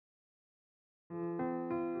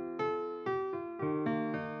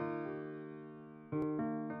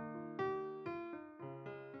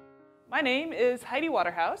My name is Heidi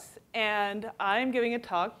Waterhouse, and I'm giving a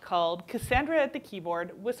talk called Cassandra at the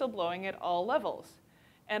Keyboard, Whistleblowing at All Levels.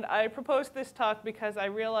 And I proposed this talk because I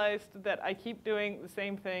realized that I keep doing the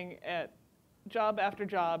same thing at job after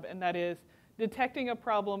job, and that is detecting a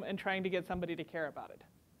problem and trying to get somebody to care about it.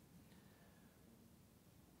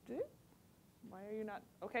 Why are you not?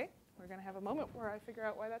 OK, we're going to have a moment where I figure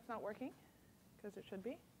out why that's not working, because it should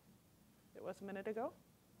be. It was a minute ago.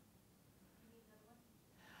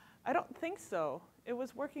 I don't think so. It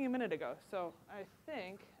was working a minute ago, so I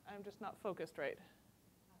think I'm just not focused right.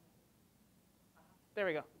 There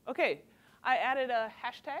we go. OK, I added a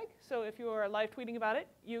hashtag, so if you are live tweeting about it,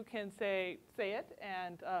 you can say it,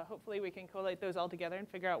 and hopefully we can collate those all together and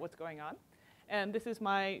figure out what's going on. And this is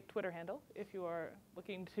my Twitter handle, if you are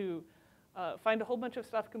looking to find a whole bunch of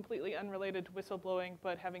stuff completely unrelated to whistleblowing,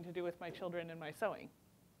 but having to do with my children and my sewing.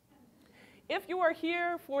 If you are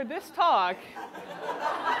here for this talk,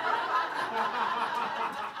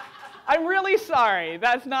 I'm really sorry.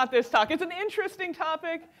 That's not this talk. It's an interesting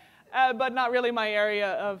topic, but not really my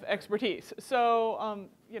area of expertise. So,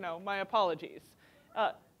 you know, my apologies.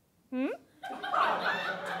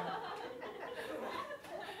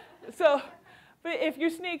 So, but if you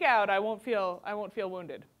sneak out, I won't feel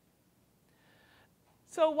wounded.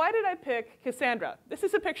 So why did I pick Cassandra? This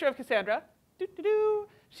is a picture of Cassandra.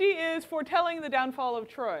 She is foretelling the downfall of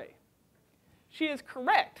Troy. She is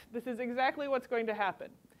correct. This is exactly what's going to happen.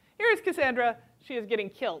 Here is Cassandra. She is getting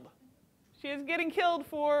killed. She is getting killed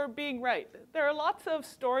for being right. There are lots of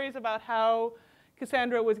stories about how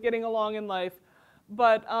Cassandra was getting along in life,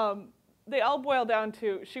 but they all boil down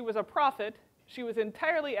to she was a prophet, she was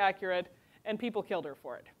entirely accurate, and people killed her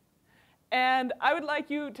for it. And I would like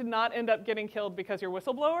you to not end up getting killed because you're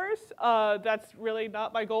whistleblowers. That's really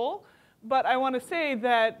not my goal. But I want to say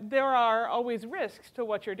that there are always risks to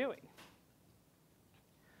what you're doing.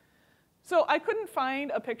 So I couldn't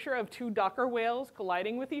find a picture of two Docker whales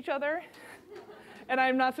colliding with each other. And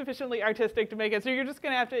I'm not sufficiently artistic to make it. So you're just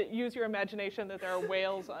going to have to use your imagination that there are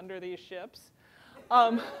whales under these ships.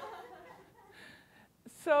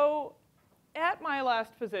 So at my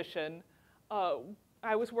last position,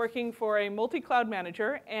 I was working for a multi-cloud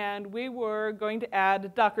manager, and we were going to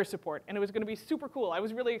add Docker support, and it was going to be super cool. I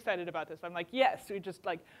was really excited about this. I'm like, yes, we just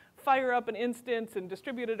like fire up an instance and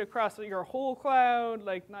distribute it across your whole cloud,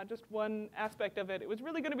 like not just one aspect of it. It was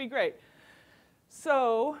really going to be great.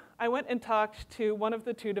 So I went and talked to one of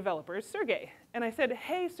the two developers, Sergey, and I said,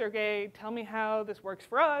 hey, Sergey, tell me how this works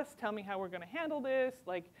for us. Tell me how we're going to handle this.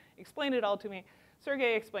 Like, explain it all to me.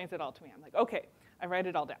 Sergey explains it all to me. I'm like, OK. I write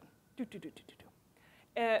it all down.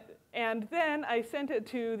 And then I sent it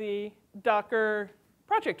to the Docker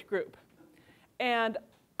project group. And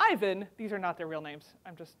Ivan, these are not their real names,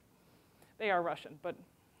 they are Russian, but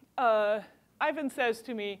Ivan says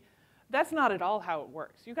to me, that's not at all how it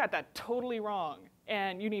works. You got that totally wrong,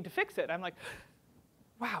 and you need to fix it. I'm like,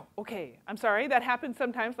 wow, OK, I'm sorry. That happens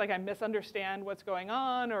sometimes, like I misunderstand what's going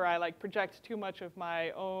on, or I like project too much of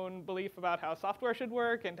my own belief about how software should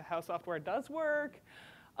work into how software does work.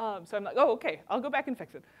 So I'm like, oh, OK, I'll go back and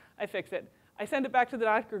fix it. I fix it. I send it back to the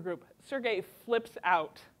Docker group. Sergey flips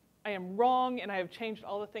out. I am wrong, and I have changed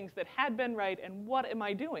all the things that had been right, and what am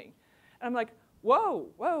I doing? And I'm like, whoa,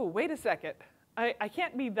 wait a second. I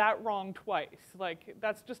can't be that wrong twice. Like,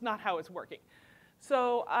 that's just not how it's working.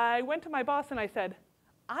 So I went to my boss, and I said,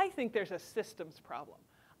 I think there's a systems problem.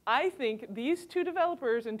 I think these two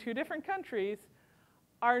developers in two different countries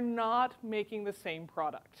are not making the same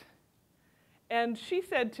product. And she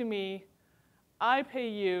said to me, I pay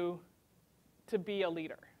you to be a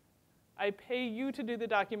leader. I pay you to do the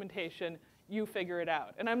documentation. You figure it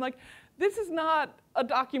out. And I'm like, this is not a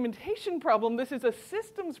documentation problem. This is a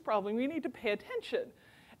systems problem. You need to pay attention.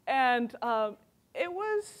 And it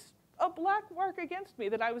was a black mark against me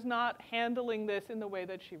that I was not handling this in the way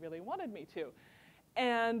that she really wanted me to.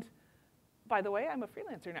 And by the way, I'm a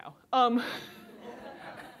freelancer now.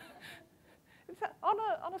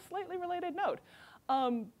 On a slightly related note.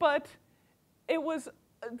 But it was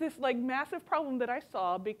this like massive problem that I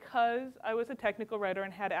saw because I was a technical writer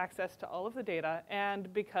and had access to all of the data,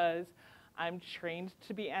 and because I'm trained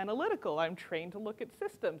to be analytical. I'm trained to look at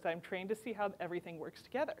systems. I'm trained to see how everything works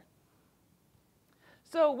together.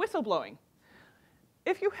 So whistleblowing.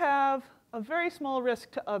 If you have a very small risk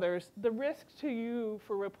to others, the risk to you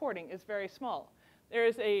for reporting is very small. There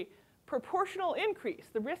is a proportional increase.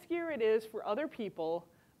 The riskier it is for other people,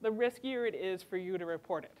 the riskier it is for you to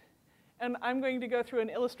report it. And I'm going to go through and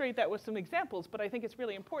illustrate that with some examples, but I think it's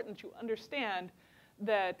really important to understand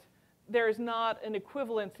that there is not an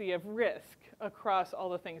equivalency of risk across all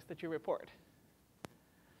the things that you report.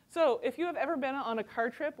 So if you have ever been on a car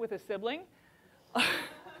trip with a sibling,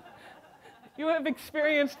 you have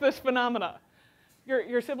experienced this phenomena.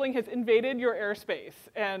 Your sibling has invaded your airspace,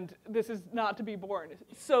 and this is not to be borne.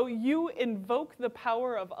 So you invoke the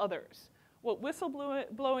power of others. What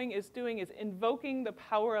whistleblowing is doing is invoking the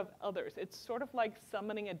power of others. It's sort of like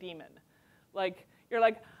summoning a demon. Like, you're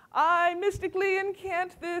like, I mystically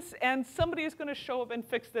incant this, and somebody is going to show up and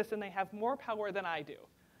fix this, and they have more power than I do.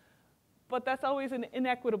 But that's always an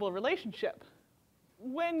inequitable relationship.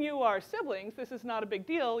 When you are siblings, this is not a big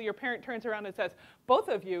deal. Your parent turns around and says, both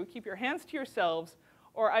of you keep your hands to yourselves,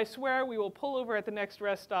 or I swear we will pull over at the next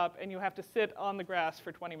rest stop and you have to sit on the grass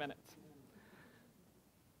for 20 minutes.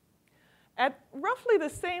 At roughly the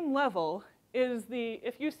same level is the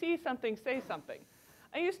if you see something, say something.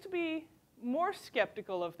 I used to be more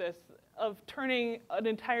skeptical of this, of turning an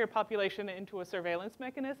entire population into a surveillance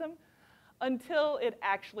mechanism, until it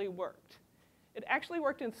actually worked. It actually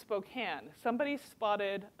worked in Spokane. Somebody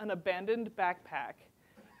spotted an abandoned backpack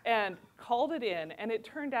and called it in, and it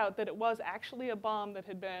turned out that it was actually a bomb that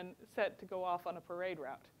had been set to go off on a parade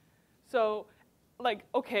route. So, like,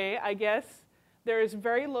 okay, I guess there is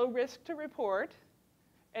very low risk to report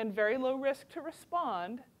and very low risk to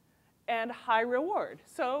respond and high reward.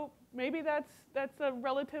 So maybe that's a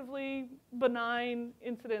relatively benign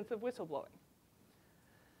incidence of whistleblowing.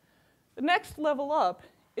 The next level up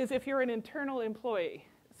is if you're an internal employee.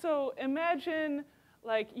 So imagine,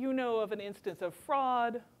 like, you know of an instance of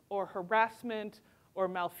fraud or harassment or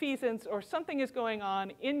malfeasance or something is going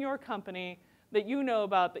on in your company that you know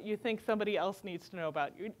about that you think somebody else needs to know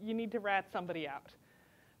about. You need to rat somebody out.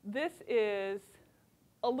 This is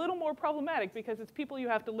a little more problematic because it's people you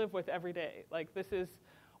have to live with every day. Like, this is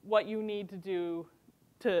what you need to do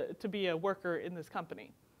to be a worker in this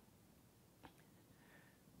company.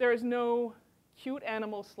 There is no cute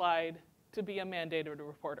animal slide to be a mandated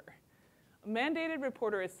reporter. A mandated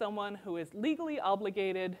reporter is someone who is legally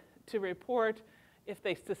obligated to report if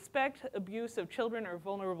they suspect abuse of children or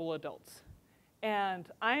vulnerable adults. And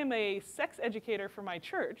I am a sex educator for my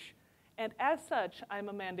church, and as such, I'm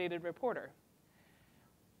a mandated reporter.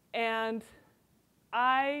 And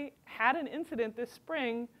I had an incident this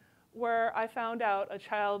spring where I found out a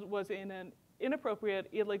child was in an inappropriate,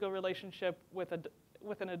 illegal relationship with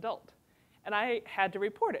an adult. And I had to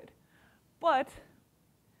report it. But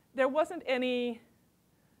there wasn't any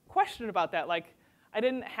question about that. Like, I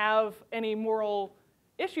didn't have any moral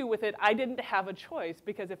issue with it. I didn't have a choice,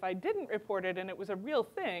 because if I didn't report it and it was a real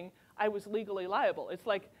thing, I was legally liable. It's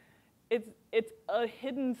like, it's a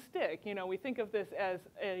hidden stick. You know, we think of this as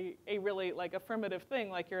a really, like, affirmative thing,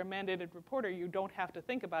 like you're a mandated reporter, you don't have to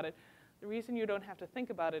think about it. The reason you don't have to think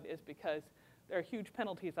about it is because there are huge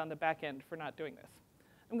penalties on the back end for not doing this.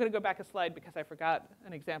 I'm going to go back a slide because I forgot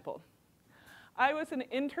an example. I was an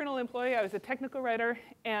internal employee, I was a technical writer,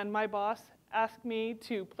 and my boss asked me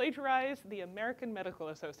to plagiarize the American Medical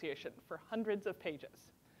Association for hundreds of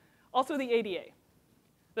pages. Also the ADA,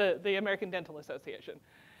 the American Dental Association.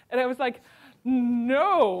 And I was like,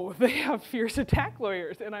 no, they have fierce attack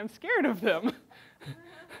lawyers, and I'm scared of them.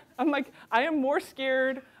 I'm like, I am more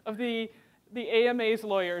scared of the AMA's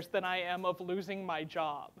lawyers than I am of losing my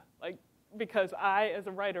job. Like, because I, as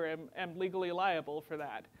a writer, am legally liable for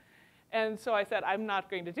that. And so I said, I'm not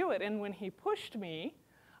going to do it. And when he pushed me,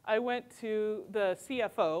 I went to the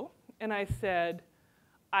CFO, and I said,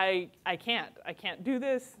 I can't do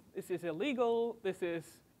this. This is illegal. This is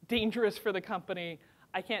dangerous for the company.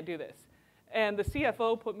 I can't do this. And the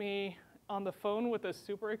CFO put me on the phone with a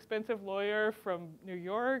super expensive lawyer from New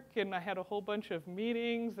York, and I had a whole bunch of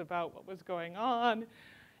meetings about what was going on.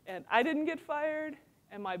 And I didn't get fired,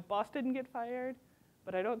 and my boss didn't get fired,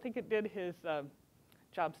 but I don't think it did his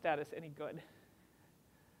job status any good.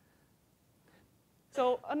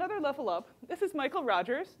 So another level up, this is Michael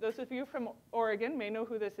Rogers. Those of you from Oregon may know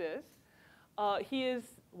who this is. He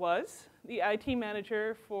was the IT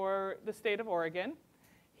manager for the state of Oregon.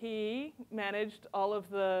 He managed all of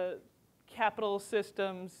the capital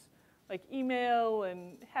systems, like email,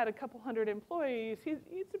 and had a couple hundred employees. He's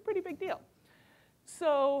a pretty big deal.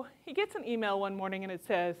 So he gets an email one morning, and it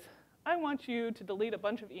says, I want you to delete a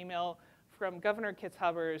bunch of email from Governor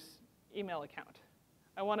Kitzhaber's email account.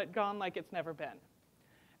 I want it gone like it's never been.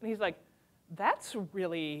 And he's like, that's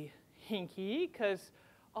really hinky, because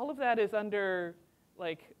all of that is under,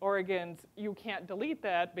 like, Oregon's, you can't delete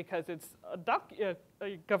that because it's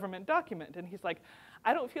a government document. And he's like,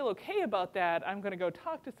 I don't feel okay about that. I'm going to go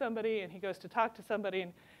talk to somebody. And he goes to talk to somebody,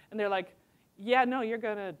 and they're like, yeah, no, you're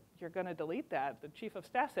gonna delete that. The chief of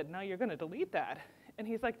staff said, no, you're gonna delete that. And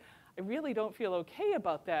he's like, I really don't feel okay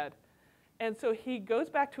about that. And so he goes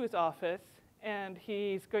back to his office, and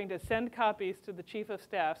he's going to send copies to the chief of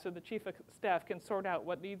staff so the chief of staff can sort out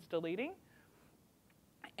what needs deleting.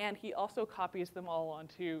 And he also copies them all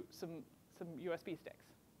onto some USB sticks.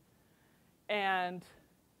 And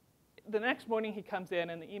the next morning he comes in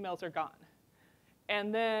and the emails are gone.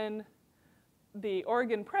 And then the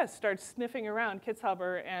Oregon Press starts sniffing around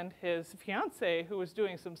Kitzhaber and his fiancée, who was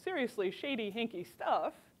doing some seriously shady, hinky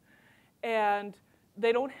stuff, and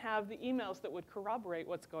they don't have the emails that would corroborate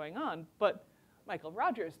what's going on, but Michael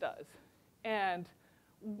Rogers does. And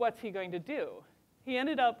what's he going to do? He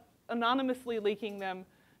ended up anonymously leaking them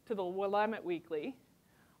to the Willamette Weekly,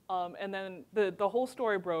 and then the whole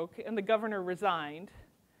story broke, and the governor resigned,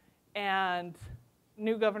 and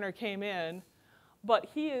new governor came in, but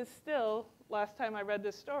he is still, last time I read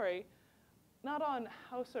this story, not on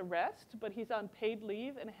house arrest, but he's on paid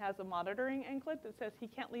leave and has a monitoring anklet that says he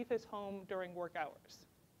can't leave his home during work hours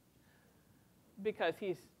because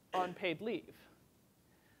he's on paid leave.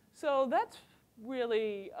 So that's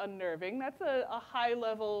really unnerving. That's a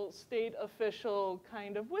high-level state official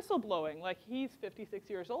kind of whistleblowing. Like, he's 56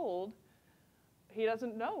 years old. He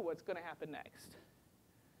doesn't know what's going to happen next.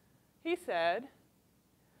 He said,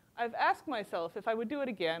 I've asked myself if I would do it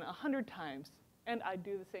again 100 times, and I'd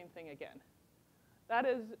do the same thing again. That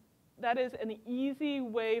is an easy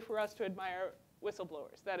way for us to admire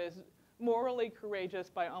whistleblowers. That is morally courageous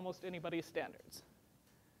by almost anybody's standards.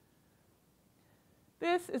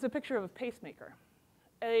 This is a picture of a pacemaker.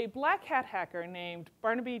 A black hat hacker named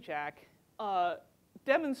Barnaby Jack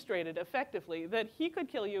demonstrated effectively that he could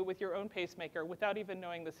kill you with your own pacemaker without even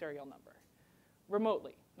knowing the serial number,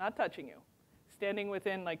 remotely, not touching you, standing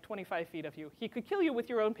within like 25 feet of you. He could kill you with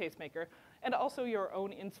your own pacemaker and also your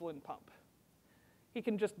own insulin pump. He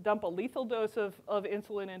can just dump a lethal dose of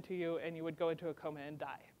insulin into you and you would go into a coma and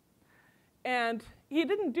die. And he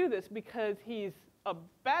didn't do this because he's a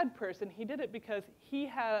bad person. He did it because he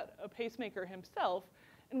had a pacemaker himself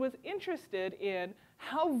and was interested in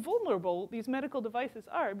how vulnerable these medical devices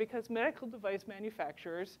are, because medical device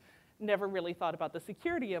manufacturers never really thought about the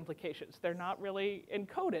security implications. They're not really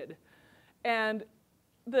encoded. And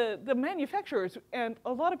the manufacturers and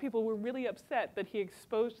a lot of people were really upset that he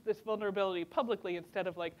exposed this vulnerability publicly instead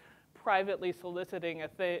of like privately soliciting a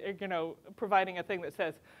thing, providing a thing that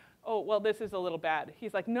says, oh, well, this is a little bad.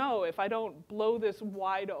 He's like, no, if I don't blow this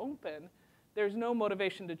wide open, there's no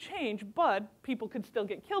motivation to change, but people could still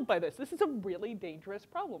get killed by this. This is a really dangerous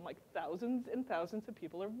problem. Like, thousands and thousands of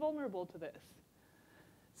people are vulnerable to this.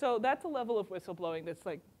 So that's a level of whistleblowing that's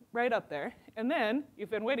like right up there. And then,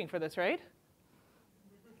 you've been waiting for this, right?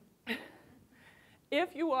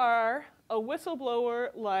 If you are a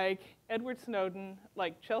whistleblower like Edward Snowden,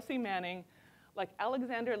 like Chelsea Manning, like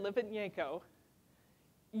Alexander Litvinenko,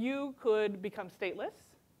 you could become stateless,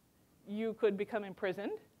 you could become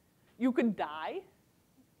imprisoned, you could die.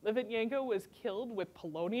 Litvinenko was killed with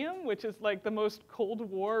polonium, which is like the most Cold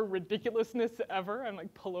War ridiculousness ever. I'm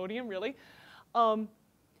like, polonium, really?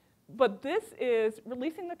 But this is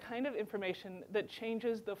releasing the kind of information that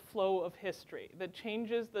changes the flow of history, that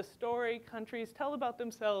changes the story countries tell about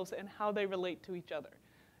themselves and how they relate to each other.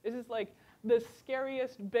 This is like the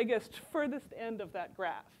scariest, biggest, furthest end of that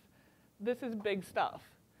graph. This is big stuff.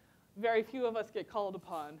 Very few of us get called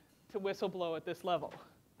upon to whistleblow at this level,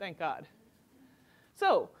 thank God.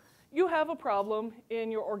 So, you have a problem in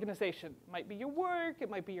your organization. It might be your work, it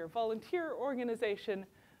might be your volunteer organization.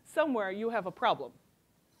 Somewhere you have a problem.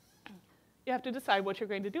 You have to decide what you're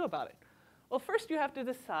going to do about it. Well, first you have to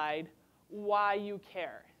decide why you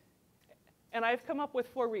care. And I've come up with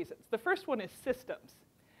 4 reasons. The first one is systems.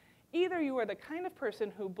 Either you are the kind of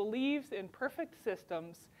person who believes in perfect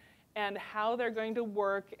systems and how they're going to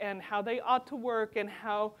work and how they ought to work and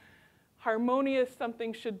how harmonious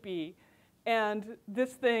something should be. And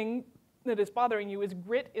this thing that is bothering you is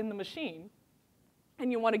grit in the machine.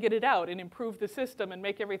 And you want to get it out and improve the system and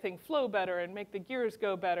make everything flow better and make the gears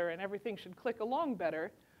go better and everything should click along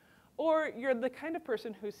better. Or you're the kind of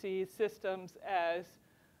person who sees systems as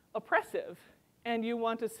oppressive and you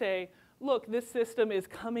want to say, look, this system is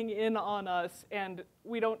coming in on us and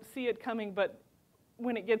we don't see it coming, but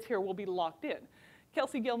when it gets here, we'll be locked in.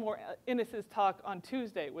 Kelsey Gilmore Innes's talk on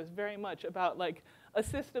Tuesday was very much about like a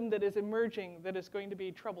system that is emerging that is going to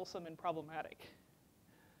be troublesome and problematic.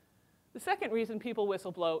 The second reason people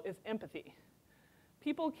whistleblow is empathy.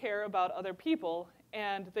 People care about other people,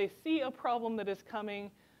 and they see a problem that is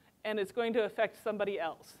coming, and it's going to affect somebody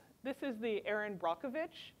else. This is the Erin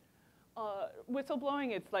Brockovich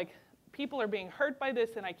whistleblowing. It's like, people are being hurt by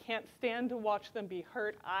this, and I can't stand to watch them be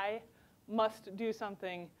hurt. I must do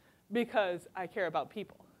something because I care about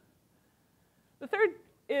people. The third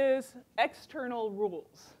is external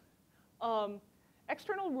rules.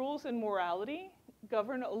 External rules and morality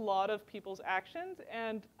govern a lot of people's actions,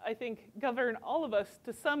 and I think govern all of us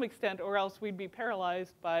to some extent, or else we'd be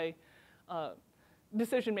paralyzed by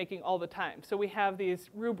decision making all the time. So we have these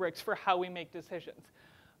rubrics for how we make decisions.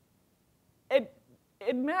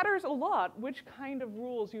 It matters a lot which kind of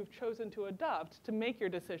rules you've chosen to adopt to make your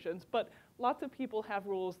decisions, but lots of people have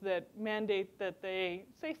rules that mandate that they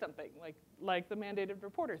say something, like the mandated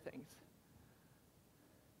reporter things.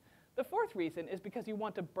 The fourth reason is because you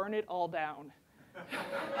want to burn it all down.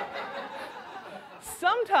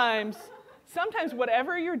 Sometimes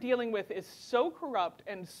whatever you're dealing with is so corrupt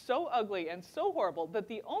and so ugly and so horrible that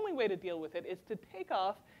the only way to deal with it is to take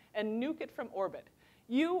off and nuke it from orbit.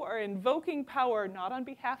 You are invoking power not on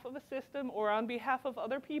behalf of a system or on behalf of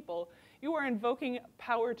other people. You are invoking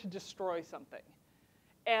power to destroy something.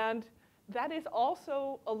 And that is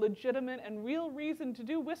also a legitimate and real reason to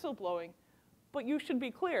do whistleblowing, but you should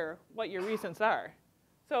be clear what your reasons are.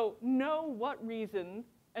 So know what reason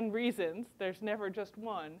and reasons, there's never just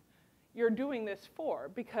one, you're doing this for,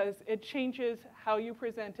 because it changes how you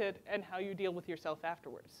present it and how you deal with yourself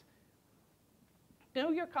afterwards.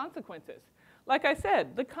 Know your consequences. Like I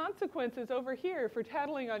said, the consequences over here for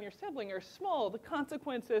tattling on your sibling are small. The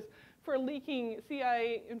consequences for leaking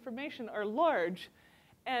CIA information are large.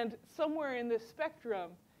 And somewhere in this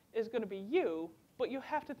spectrum is going to be you, but you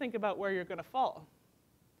have to think about where you're going to fall.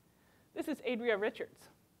 This is Adria Richards.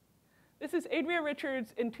 This is Adria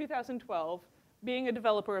Richards in 2012 being a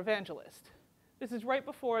developer evangelist. This is right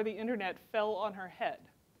before the internet fell on her head.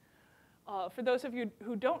 For those of you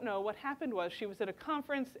who don't know, what happened was she was at a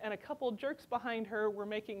conference and a couple jerks behind her were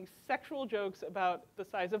making sexual jokes about the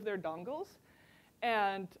size of their dongles.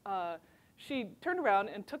 And she turned around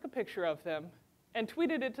and took a picture of them and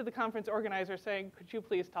tweeted it to the conference organizer saying, "Could you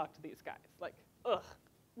please talk to these guys?" Like, ugh,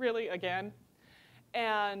 really, again?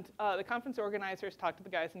 And the conference organizers talked to the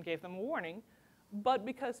guys and gave them a warning. But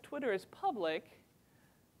because Twitter is public,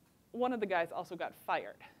 one of the guys also got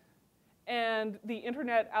fired. And the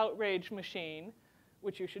internet outrage machine,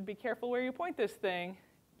 which you should be careful where you point this thing,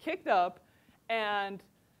 kicked up, and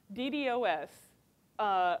DDoS,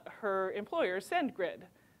 her employer, SendGrid,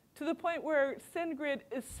 to the point where SendGrid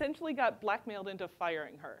essentially got blackmailed into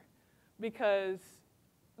firing her because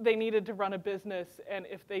they needed to run a business, and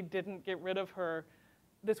if they didn't get rid of her,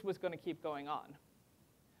 this was going to keep going on.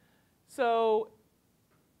 So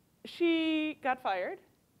she got fired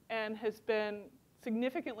and has been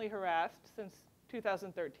significantly harassed since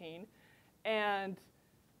 2013 and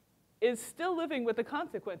is still living with the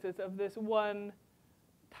consequences of this one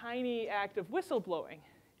tiny act of whistleblowing.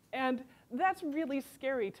 And that's really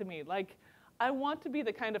scary to me. Like, I want to be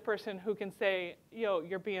the kind of person who can say, yo,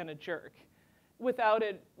 you're being a jerk, without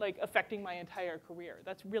it like affecting my entire career.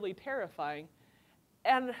 That's really terrifying.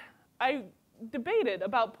 And I debated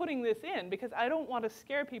about putting this in because I don't want to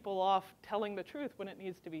scare people off telling the truth when it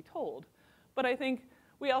needs to be told. But I think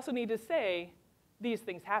we also need to say these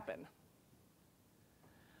things happen.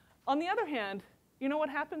 On the other hand, you know what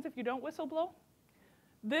happens if you don't whistleblow?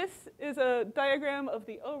 This is a diagram of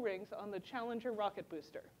the O-rings on the Challenger rocket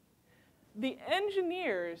booster. The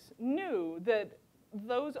engineers knew that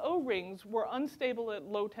those O-rings were unstable at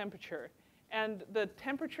low temperature, and the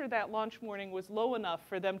temperature that launch morning was low enough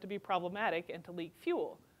for them to be problematic and to leak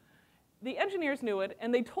fuel. The engineers knew it,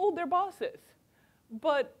 and they told their bosses.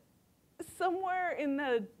 But somewhere in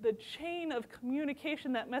the chain of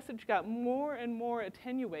communication, that message got more and more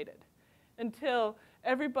attenuated until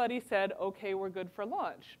everybody said, okay, we're good for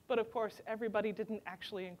launch. But of course, everybody didn't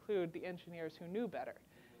actually include the engineers who knew better.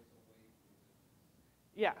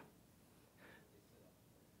 Yeah.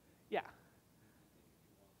 Yeah.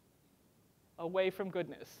 Away from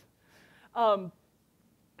goodness.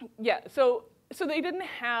 Yeah, so they didn't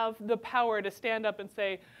have the power to stand up and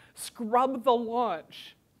say, scrub the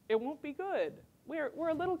launch. It won't be good. We're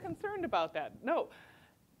a little concerned about that. No.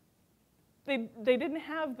 They didn't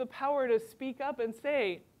have the power to speak up and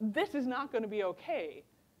say, this is not going to be okay.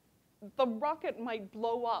 The rocket might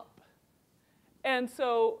blow up. And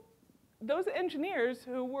so those engineers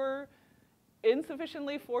who were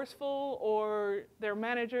insufficiently forceful, or their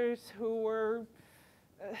managers who were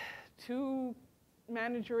too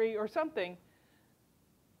managery or something,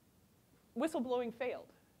 whistleblowing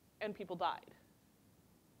failed and people died.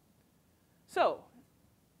 So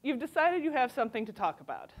you've decided you have something to talk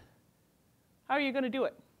about. How are you going to do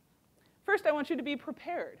it? First, I want you to be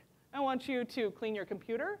prepared. I want you to clean your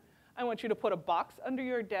computer. I want you to put a box under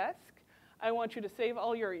your desk. I want you to save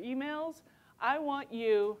all your emails. I want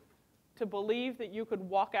you to believe that you could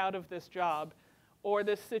walk out of this job or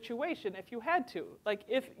this situation if you had to. Like,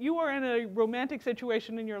 if you are in a romantic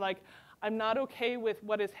situation and you're like, I'm not okay with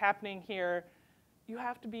what is happening here, you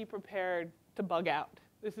have to be prepared to bug out.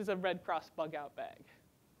 This is a Red Cross bug out bag.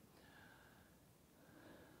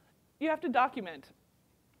 You have to document.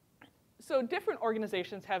 So different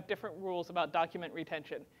organizations have different rules about document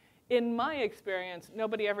retention. In my experience,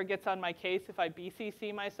 nobody ever gets on my case if I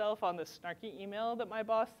BCC myself on the snarky email that my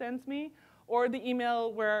boss sends me, or the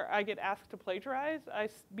email where I get asked to plagiarize. I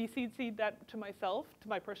BCC that to myself, to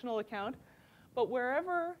my personal account. But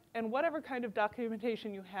wherever and whatever kind of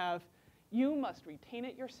documentation you have, you must retain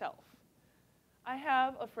it yourself. I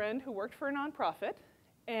have a friend who worked for a nonprofit,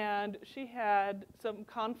 and she had some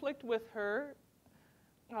conflict with her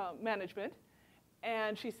management,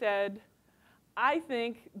 and she said, I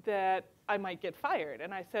think that I might get fired.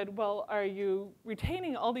 And I said, well, are you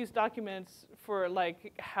retaining all these documents for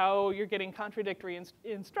like how you're getting contradictory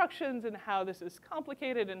instructions and how this is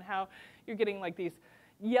complicated and how you're getting like these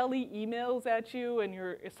yelly emails at you and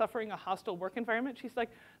you're suffering a hostile work environment? She's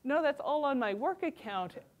like, no, that's all on my work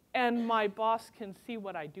account and my boss can see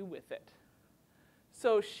what I do with it.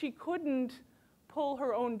 So she couldn't pull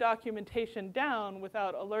her own documentation down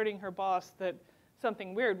without alerting her boss that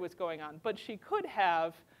something weird was going on. But she could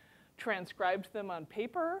have transcribed them on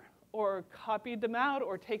paper or copied them out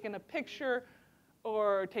or taken a picture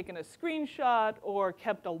or taken a screenshot or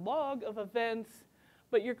kept a log of events.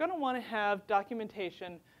 But you're going to want to have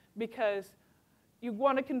documentation because you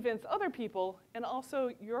want to convince other people, and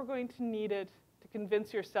also you're going to need it to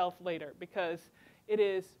convince yourself later because it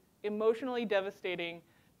is emotionally devastating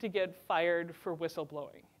to get fired for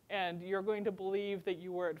whistleblowing. And you're going to believe that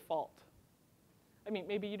you were at fault. I mean,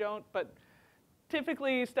 maybe you don't, but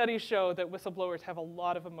typically studies show that whistleblowers have a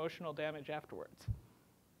lot of emotional damage afterwards.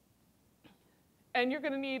 And you're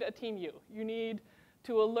going to need a team you. You need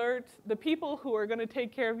to alert the people who are going to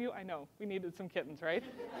take care of you. I know, we needed some kittens, right?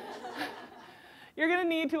 You're going to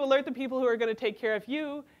need to alert the people who are going to take care of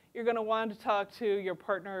you. You're going to want to talk to your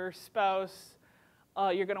partner or spouse.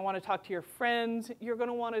 You're going to want to talk to your friends. You're going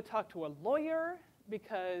to want to talk to a lawyer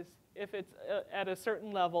because if it's at a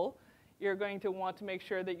certain level, you're going to want to make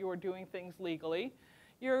sure that you are doing things legally.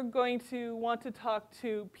 You're going to want to talk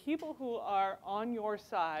to people who are on your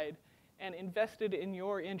side and invested in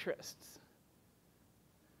your interests.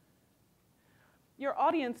 Your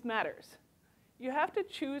audience matters. You have to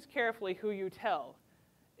choose carefully who you tell.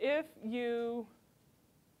 If you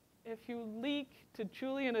leak to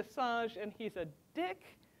Julian Assange and he's a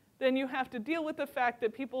dick, then you have to deal with the fact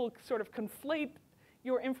that people sort of conflate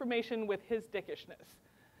your information with his dickishness.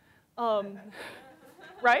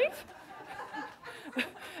 Right?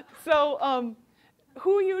 So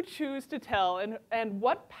who you choose to tell and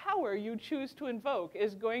what power you choose to invoke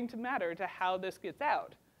is going to matter to how this gets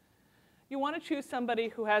out. You want to choose somebody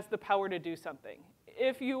who has the power to do something.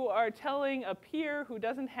 If you are telling a peer who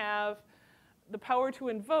doesn't have the power to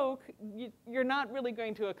invoke, you're not really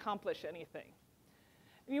going to accomplish anything.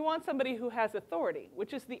 You want somebody who has authority,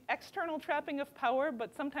 which is the external trapping of power,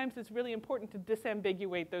 but sometimes it's really important to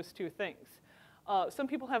disambiguate those two things. Some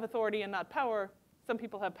people have authority and not power. Some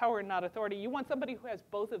people have power and not authority. You want somebody who has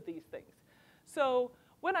both of these things. So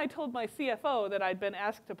when I told my CFO that I'd been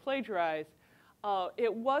asked to plagiarize,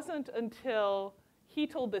 it wasn't until he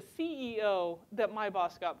told the CEO that my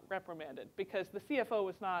boss got reprimanded because the CFO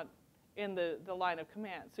was not in the line of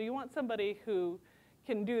command. So you want somebody who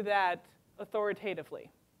can do that authoritatively.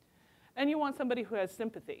 And you want somebody who has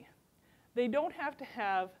sympathy. They don't have to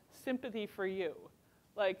have sympathy for you.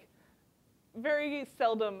 Like, very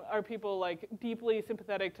seldom are people like deeply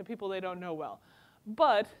sympathetic to people they don't know well.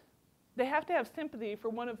 But they have to have sympathy for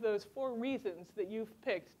one of those 4 reasons that you've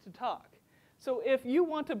picked to talk. So if you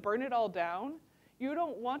want to burn it all down, you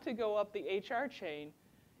don't want to go up the HR chain.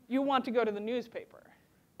 You want to go to the newspaper.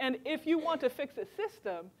 And if you want to fix a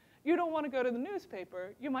system, you don't want to go to the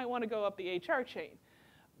newspaper. You might want to go up the HR chain.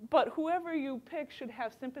 But whoever you pick should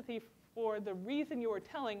have sympathy for the reason you are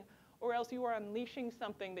telling, or else you are unleashing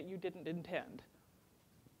something that you didn't intend.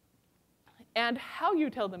 And how you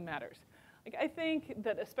tell them matters. Like, I think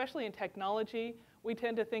that especially in technology, we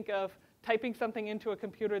tend to think of typing something into a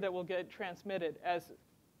computer that will get transmitted as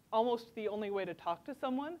almost the only way to talk to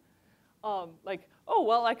someone. Like, oh,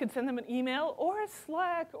 well, I could send them an email or a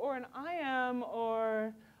Slack or an IM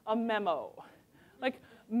or a memo. Like,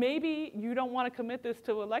 maybe you don't want to commit this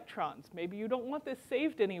to electrons. Maybe you don't want this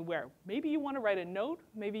saved anywhere. Maybe you want to write a note.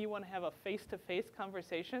 Maybe you want to have a face-to-face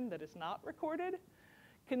conversation that is not recorded.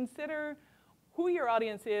 Consider who your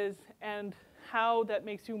audience is and how that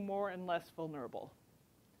makes you more and less vulnerable.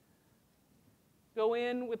 Go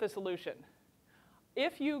in with a solution.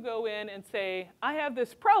 If you go in and say, I have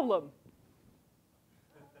this problem,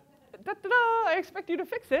 I expect you to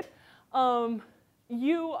fix it.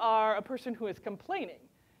 You are a person who is complaining.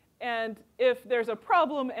 And if there's a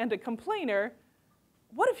problem and a complainer,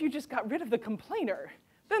 what if you just got rid of the complainer?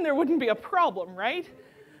 Then there wouldn't be a problem, right?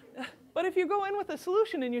 But if you go in with a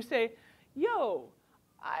solution and you say, yo,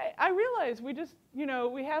 I realize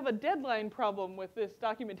we have a deadline problem with this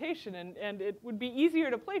documentation, and it would be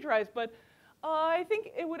easier to plagiarize, but I think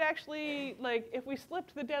it would actually, if we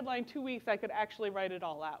slipped the deadline 2 weeks, I could actually write it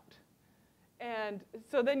all out. And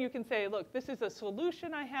so then you can say, look, this is a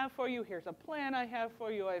solution I have for you. Here's a plan I have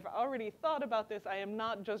for you. I've already thought about this. I am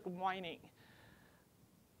not just whining.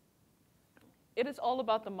 It is all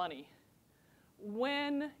about the money.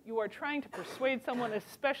 When you are trying to persuade someone,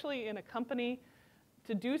 especially in a company,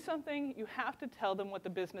 to do something, you have to tell them what the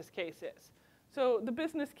business case is. So the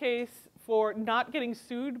business case for not getting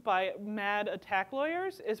sued by mad attack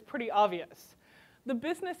lawyers is pretty obvious. The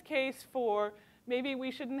business case for maybe we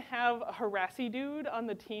shouldn't have a harassy dude on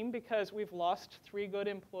the team because we've lost 3 good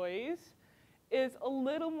employees is a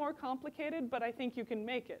little more complicated, but I think you can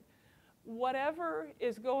make it. Whatever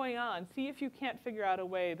is going on, see if you can't figure out a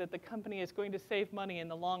way that the company is going to save money in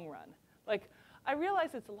the long run. I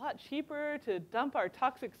realize it's a lot cheaper to dump our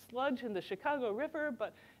toxic sludge in the Chicago River,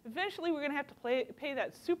 but eventually we're going to have to pay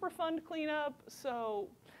that Superfund cleanup, so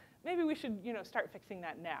maybe we should start fixing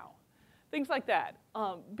that now. Things like that.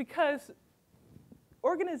 Because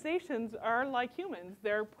organizations are like humans.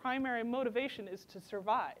 Their primary motivation is to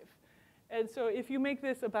survive. And so if you make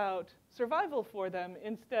this about survival for them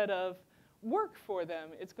instead of work for them,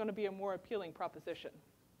 it's going to be a more appealing proposition.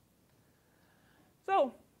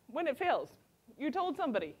 So when it fails, you told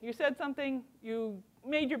somebody, you said something, you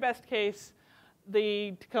made your best case,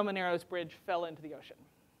 the Tacoma Narrows Bridge fell into the ocean.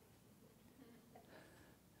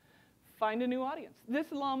 Find a new audience. This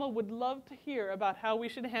llama would love to hear about how we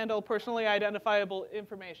should handle personally identifiable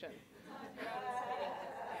information.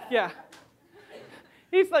 Yeah.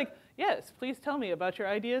 He's like, yes, please tell me about your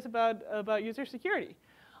ideas about user security.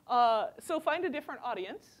 So find a different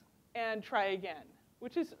audience and try again,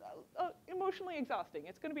 which is emotionally exhausting.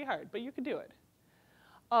 It's going to be hard, but you can do it.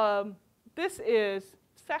 This is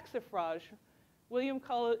saxifrage.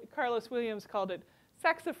 Carlos Williams called it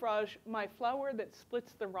saxifrage, my flower that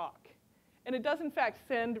splits the rock. And it does, in fact,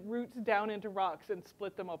 send roots down into rocks and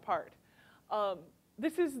split them apart.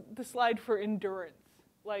 This is the slide for endurance.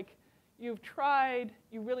 You've tried,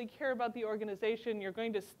 you really care about the organization, you're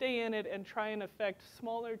going to stay in it and try and affect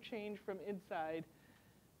smaller change from inside.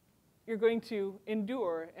 You're going to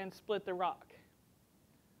endure and split the rock.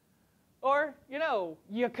 Or,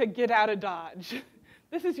 you could get out of Dodge.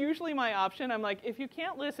 This is usually my option. I'm like, if you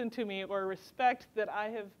can't listen to me or respect that I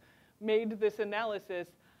have made this analysis,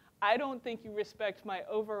 I don't think you respect my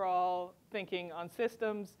overall thinking on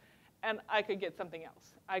systems, and I could get something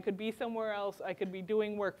else. I could be somewhere else. I could be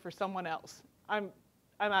doing work for someone else. I'm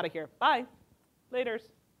out of here. Bye. Laters.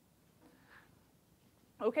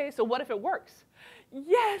 Okay, so what if it works?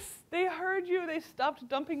 Yes, they heard you. They stopped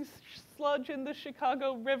dumping sludge in the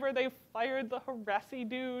Chicago River. They fired the harassy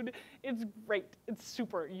dude. It's great. It's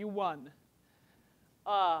super. You won.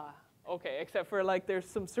 Okay, except for there's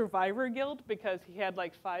some survivor guilt because he had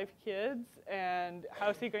 5 kids, and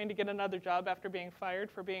how's he going to get another job after being fired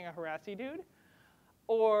for being a harassy dude?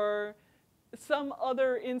 Or some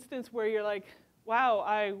other instance where you're like, wow,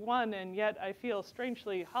 I won, and yet I feel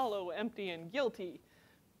strangely hollow, empty, and guilty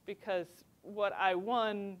because what I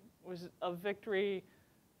won was a victory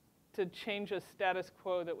to change a status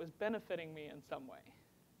quo that was benefiting me in some way.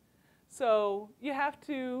 So you have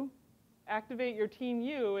to activate your team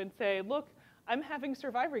you and say, look, I'm having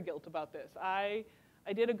survivor guilt about this. I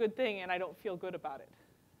did a good thing and I don't feel good about it.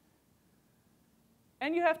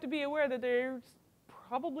 And you have to be aware that there's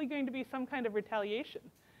probably going to be some kind of retaliation.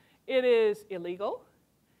 It is illegal,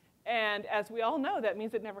 and as we all know, that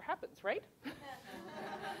means it never happens, right?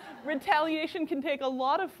 Retaliation can take a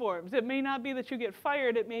lot of forms. It may not be that you get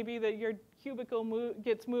fired. It may be that your cubicle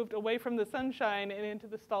gets moved away from the sunshine and into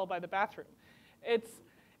the stall by the bathroom. It's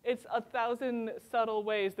 1,000 subtle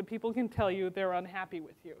ways that people can tell you they're unhappy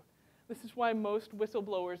with you. This is why most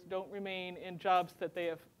whistleblowers don't remain in jobs that they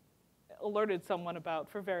have alerted someone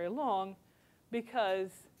about for very long,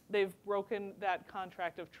 because they've broken that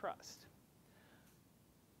contract of trust.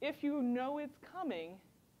 If you know it's coming,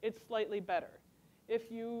 it's slightly better. If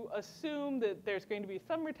you assume that there's going to be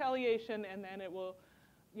some retaliation and then it will,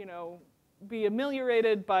 be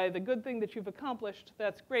ameliorated by the good thing that you've accomplished,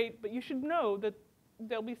 that's great, but you should know that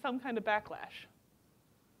there'll be some kind of backlash.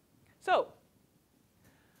 So,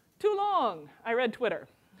 too long, I read Twitter.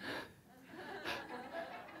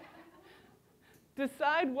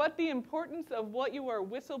 Decide what the importance of what you are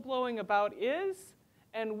whistleblowing about is,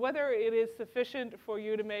 and whether it is sufficient for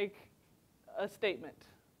you to make a statement.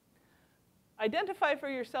 Identify for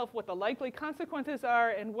yourself what the likely consequences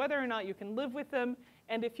are and whether or not you can live with them.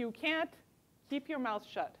 And if you can't, keep your mouth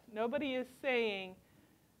shut. Nobody is saying,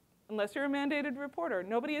 unless you're a mandated reporter,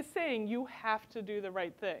 nobody is saying you have to do the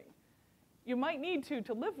right thing. You might need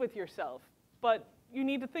to live with yourself, but you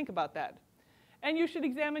need to think about that. And you should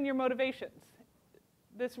examine your motivations.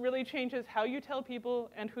 This really changes how you tell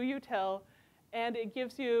people and who you tell, and it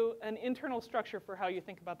gives you an internal structure for how you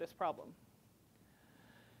think about this problem.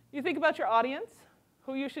 You think about your audience,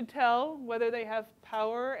 who you should tell, whether they have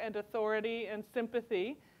power and authority and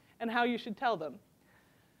sympathy, and how you should tell them.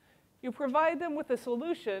 You provide them with a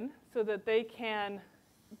solution so that they can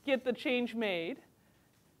get the change made,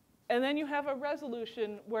 and then you have a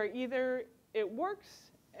resolution where either it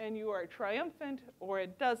works and you are triumphant, or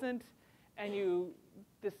it doesn't, and you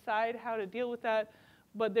decide how to deal with that,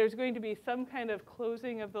 but there's going to be some kind of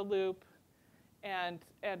closing of the loop and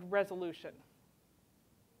resolution.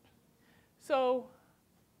 So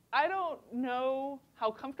I don't know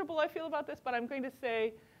how comfortable I feel about this, but I'm going to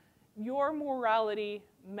say your morality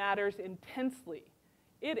matters intensely.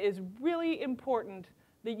 It is really important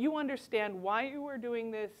that you understand why you are doing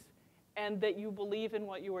this and that you believe in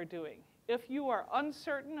what you are doing. If you are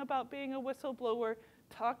uncertain about being a whistleblower,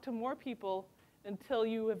 talk to more people until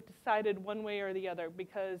you have decided one way or the other,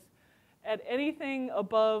 because at anything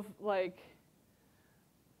above, like,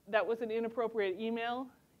 that was an inappropriate email,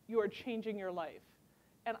 you are changing your life.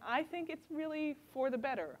 And I think it's really for the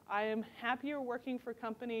better. I am happier working for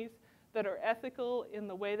companies that are ethical in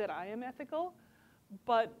the way that I am ethical,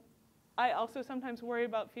 but I also sometimes worry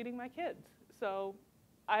about feeding my kids. So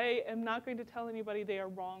I am not going to tell anybody they are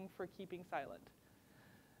wrong for keeping silent.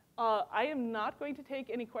 I am not going to take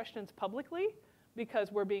any questions publicly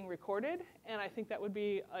because we're being recorded, and I think that would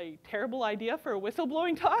be a terrible idea for a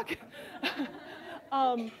whistleblowing talk.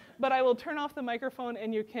 But I will turn off the microphone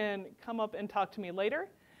and you can come up and talk to me later.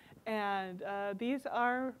 And these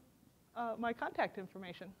are my contact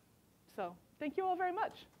information. So thank you all very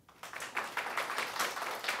much.